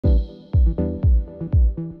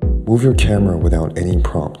Move your camera without any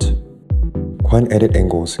prompt. Qwen Edit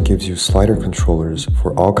Angles gives you slider controllers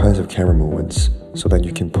for all kinds of camera movements so that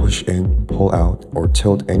you can push in, pull out, or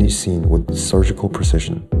tilt any scene with surgical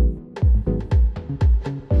precision.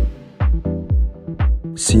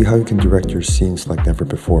 See how you can direct your scenes like never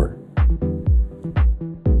before.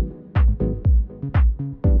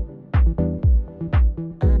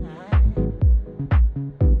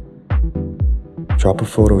 Drop a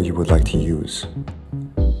photo you would like to use.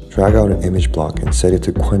 Drag out an image block and set it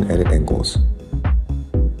to Qwen Edit Angles.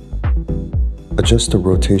 Adjust the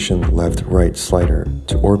rotation left-right slider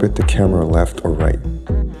to orbit the camera left or right.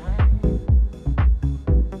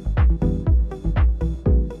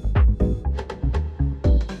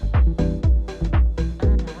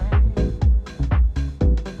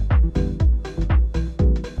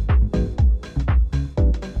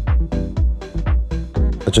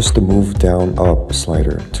 Adjust the move down up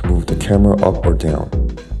slider to move the camera up or down.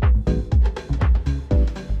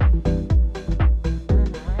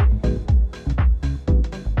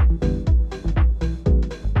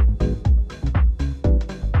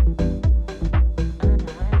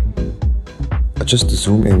 Adjust the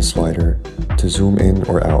zoom in slider to zoom in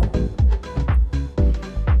or out.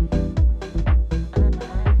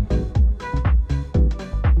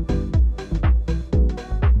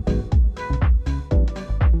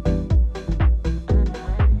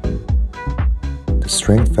 The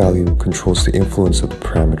strength value controls the influence of the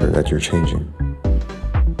parameter that you're changing.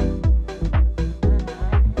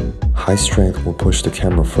 High strength will push the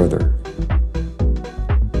camera further.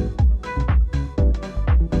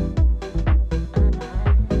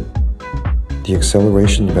 The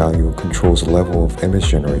acceleration value controls the level of image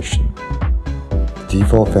generation. The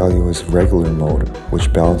default value is regular mode,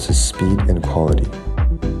 which balances speed and quality.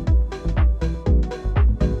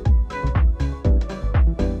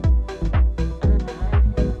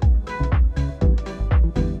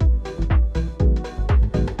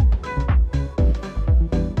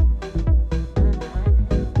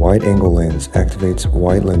 Wide angle lens activates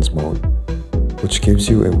wide lens mode, which gives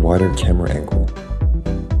you a wider camera angle.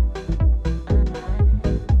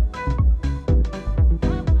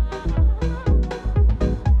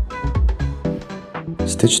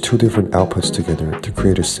 Stitch two different outputs together to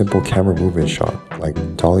create a simple camera movement shot, like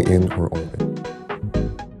dolly in or orbit.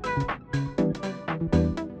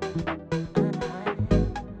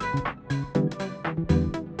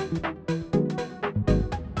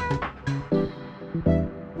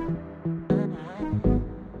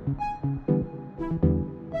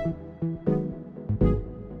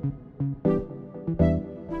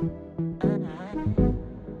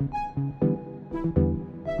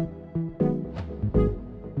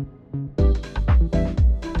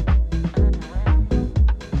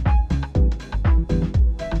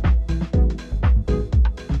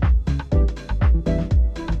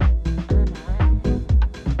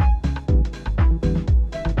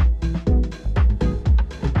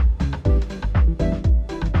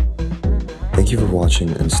 Thank you for watching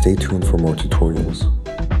and stay tuned for more tutorials.